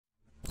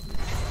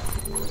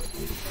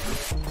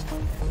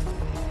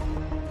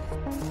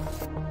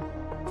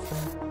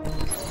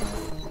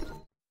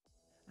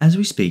As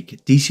we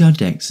speak,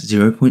 DCRDEX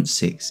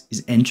 0.6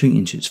 is entering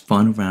into its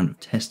final round of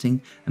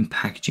testing and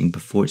packaging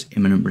before its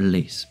imminent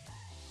release.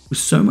 With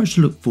so much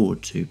to look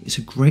forward to, it's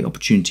a great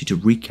opportunity to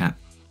recap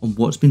on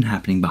what's been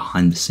happening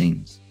behind the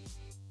scenes.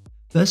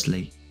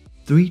 Firstly,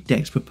 3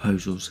 DEX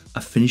proposals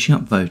are finishing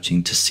up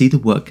voting to see the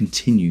work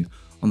continue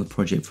on the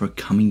project for a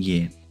coming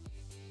year,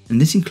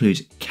 and this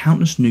includes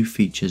countless new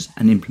features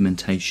and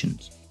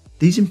implementations.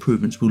 These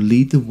improvements will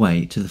lead the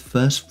way to the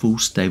first full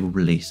stable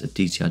release of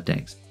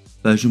DCRDEX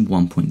version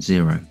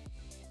 1.0.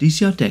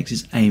 DCRDEX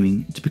is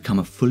aiming to become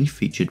a fully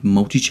featured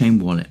multi-chain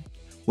wallet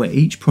where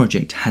each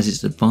project has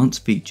its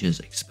advanced features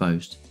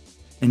exposed,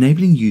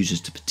 enabling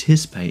users to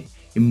participate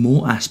in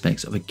more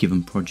aspects of a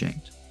given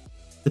project.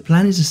 The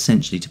plan is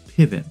essentially to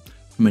pivot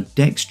from a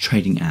DEX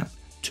trading app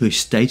to a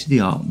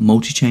state-of-the-art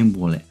multi-chain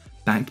wallet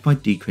backed by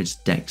Decred's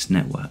DEX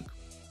network.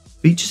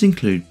 Features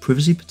include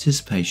privacy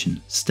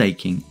participation,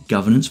 staking,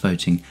 governance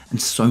voting,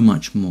 and so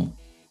much more.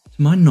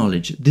 To my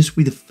knowledge, this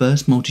will be the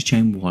first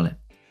multi-chain wallet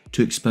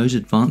to expose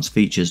advanced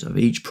features of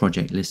each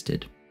project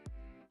listed.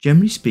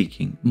 Generally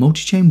speaking,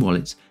 multi-chain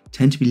wallets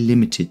tend to be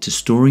limited to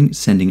storing,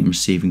 sending, and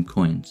receiving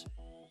coins.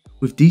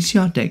 With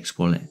DCRDEX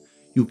wallet,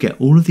 you'll get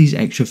all of these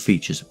extra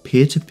features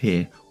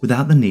peer-to-peer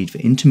without the need for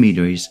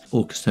intermediaries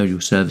or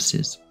custodial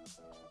services.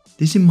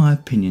 This, in my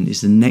opinion,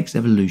 is the next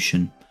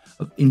evolution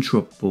of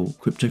interoperable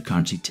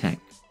cryptocurrency tech.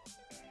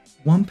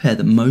 One pair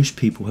that most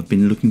people have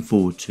been looking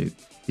forward to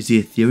is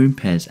the Ethereum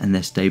pairs and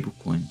their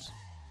stablecoins.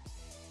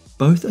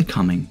 Both are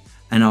coming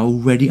and are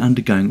already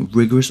undergoing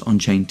rigorous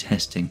on-chain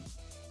testing.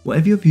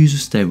 Whatever your views of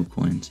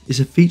stablecoins, is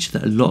a feature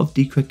that a lot of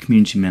Decred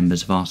community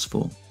members have asked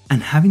for,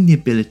 and having the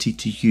ability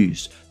to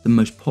use the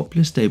most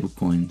popular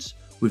stablecoins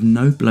with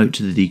no bloat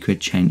to the Decred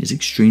chain is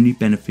extremely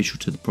beneficial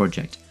to the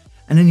project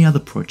and any other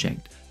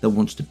project that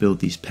wants to build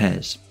these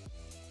pairs.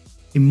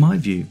 In my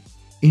view,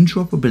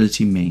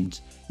 interoperability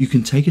means you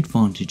can take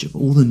advantage of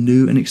all the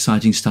new and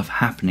exciting stuff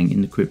happening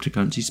in the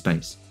cryptocurrency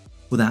space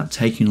without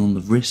taking on the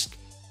risk,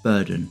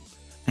 burden,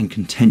 and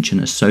contention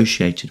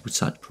associated with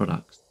such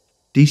products.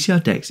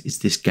 DCRDEX is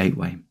this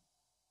gateway.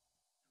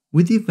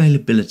 With the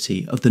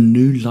availability of the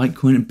new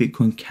Litecoin and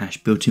Bitcoin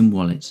Cash built-in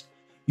wallets,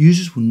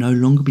 users will no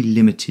longer be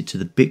limited to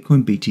the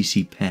Bitcoin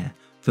BTC pair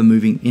for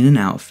moving in and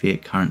out of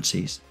fiat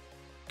currencies.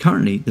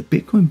 Currently, the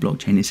Bitcoin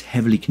blockchain is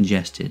heavily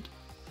congested,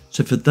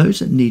 so for those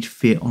that need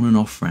fiat on and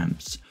off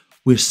ramps,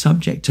 we're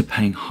subject to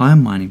paying higher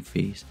mining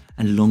fees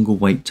and longer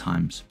wait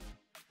times.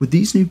 With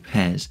these new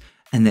pairs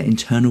and their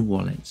internal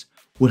wallets,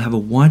 we'll have a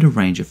wider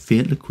range of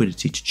fiat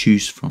liquidity to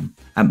choose from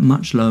at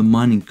much lower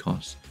mining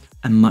costs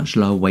and much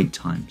lower wait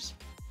times.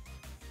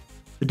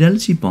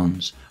 Fidelity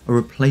bonds are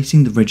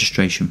replacing the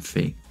registration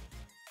fee.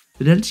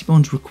 Fidelity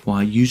bonds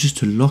require users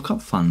to lock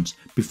up funds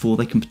before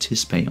they can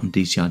participate on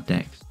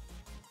DCRDEX.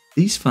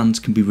 These funds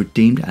can be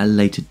redeemed at a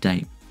later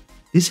date.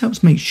 This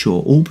helps make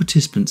sure all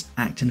participants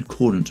act in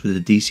accordance with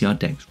the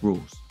DCRDEX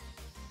rules,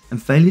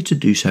 and failure to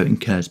do so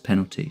incurs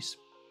penalties.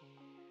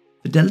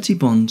 Fidelity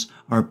bonds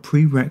are a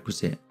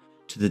prerequisite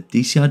to the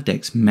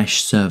DCRDEX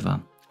mesh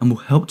server and will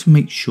help to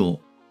make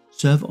sure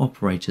server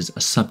operators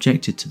are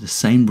subjected to the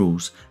same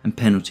rules and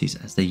penalties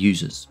as their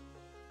users.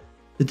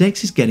 The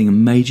DEX is getting a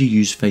major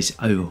user face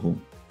overhaul.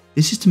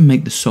 This is to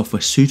make the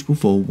software suitable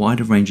for a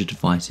wider range of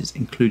devices,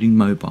 including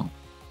mobile,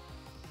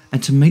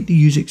 and to make the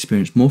user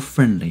experience more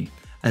friendly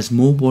as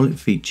more wallet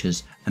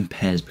features and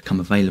pairs become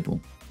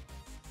available.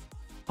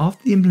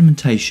 After the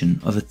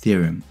implementation of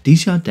Ethereum,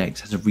 DCRDEX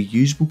has a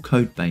reusable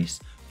code base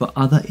for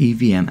other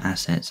EVM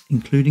assets,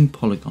 including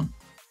Polygon.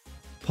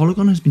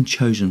 Polygon has been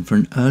chosen for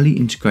an early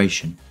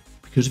integration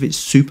because of its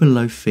super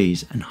low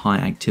fees and high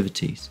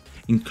activities,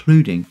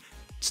 including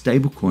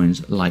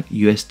stablecoins like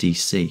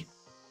USDC.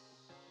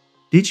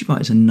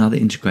 Digibyte is another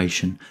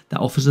integration that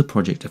offers the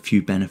project a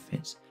few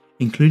benefits,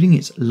 including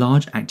its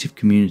large active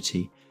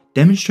community,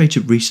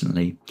 demonstrated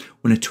recently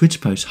when a Twitter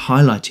post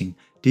highlighting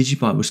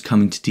Digibyte was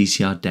coming to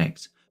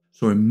DCRDEX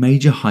saw a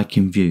major hike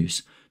in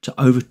views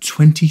to over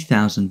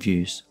 20,000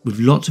 views, with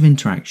lots of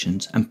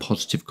interactions and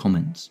positive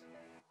comments.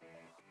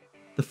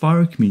 The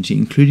FIRO community,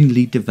 including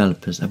lead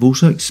developers, have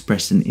also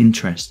expressed an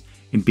interest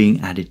in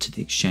being added to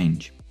the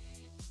exchange.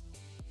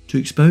 To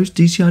expose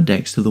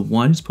DCRDEX to the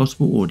widest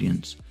possible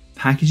audience,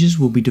 packages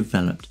will be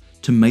developed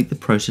to make the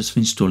process of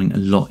installing a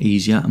lot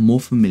easier and more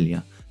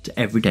familiar to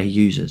everyday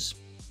users.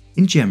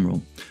 In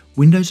general,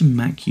 Windows and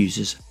Mac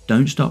users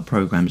don't start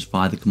programs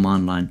via the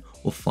command line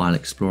or file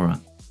explorer.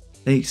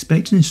 They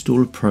expect to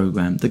install a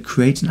program that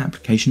creates an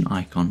application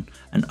icon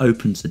and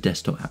opens the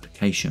desktop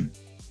application.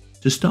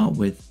 To start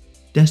with,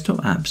 desktop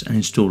apps and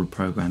installer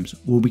programs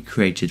will be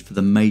created for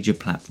the major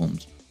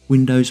platforms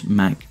Windows,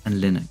 Mac, and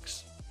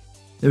Linux.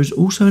 There is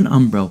also an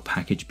Umbrel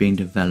package being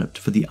developed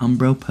for the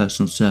Umbrel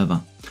personal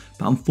server,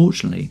 but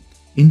unfortunately,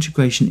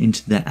 integration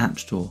into their app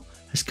store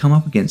has come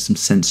up against some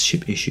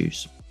censorship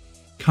issues.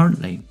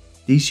 Currently,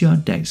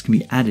 DCRDEX can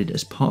be added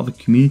as part of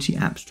a community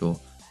app store,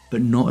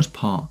 but not as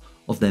part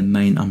of their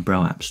main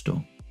Umbrel app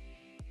store.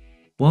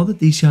 While the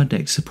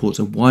DCRDEX supports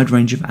a wide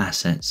range of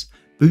assets,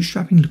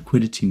 bootstrapping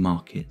liquidity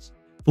markets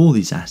for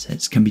these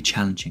assets can be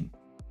challenging.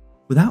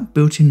 Without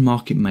built-in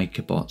market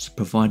maker bots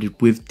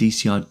provided with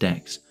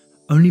DCRDEX,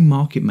 only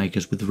market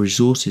makers with the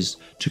resources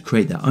to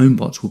create their own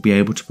bots will be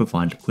able to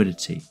provide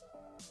liquidity.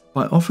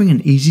 By offering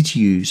an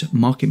easy-to-use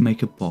market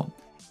maker bot,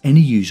 any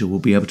user will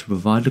be able to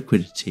provide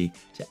liquidity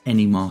to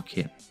any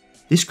market.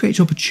 This creates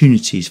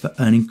opportunities for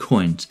earning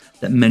coins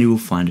that many will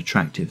find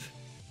attractive.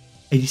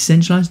 A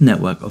decentralized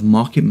network of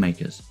market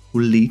makers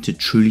will lead to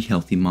truly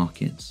healthy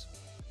markets.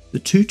 The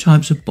two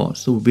types of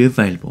bots that will be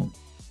available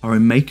are a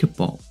maker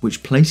bot,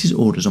 which places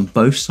orders on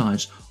both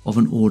sides of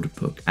an order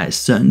book at a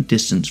certain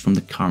distance from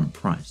the current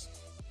price,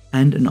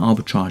 and an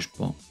arbitrage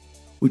bot,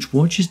 which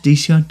watches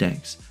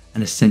DCRDEX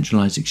and a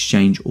centralized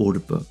exchange order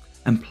book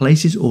and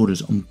places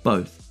orders on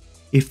both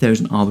if there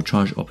is an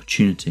arbitrage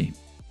opportunity.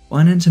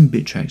 Binance and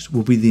Bittrex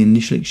will be the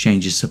initial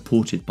exchanges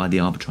supported by the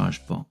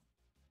arbitrage bot.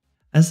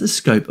 As the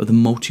scope of the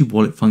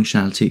multi-wallet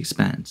functionality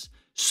expands,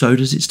 so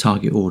does its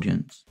target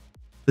audience.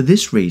 For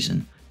this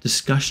reason,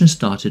 discussion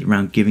started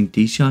around giving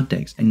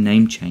DCRDEX a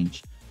name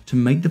change to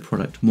make the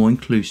product more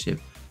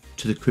inclusive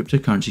to the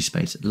cryptocurrency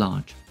space at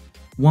large.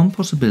 One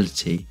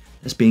possibility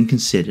that's being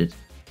considered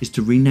is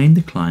to rename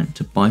the client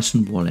to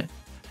Bison Wallet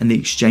and the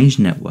exchange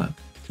network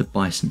to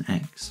Bison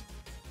X.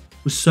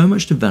 With so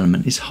much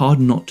development, it's hard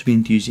not to be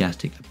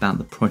enthusiastic about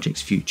the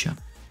project's future.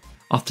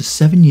 After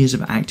 7 years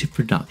of active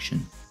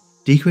production,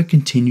 Decred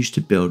continues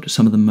to build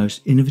some of the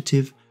most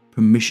innovative,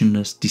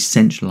 permissionless,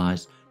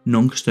 decentralized,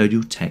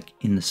 non-custodial tech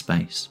in the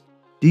space.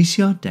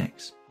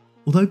 DCRDEX,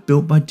 although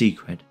built by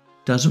Decred,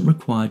 doesn't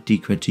require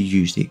Decred to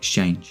use the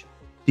exchange.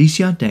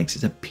 DCRDEX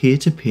is a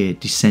peer-to-peer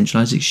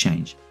decentralized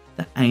exchange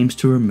that aims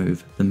to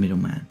remove the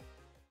middleman.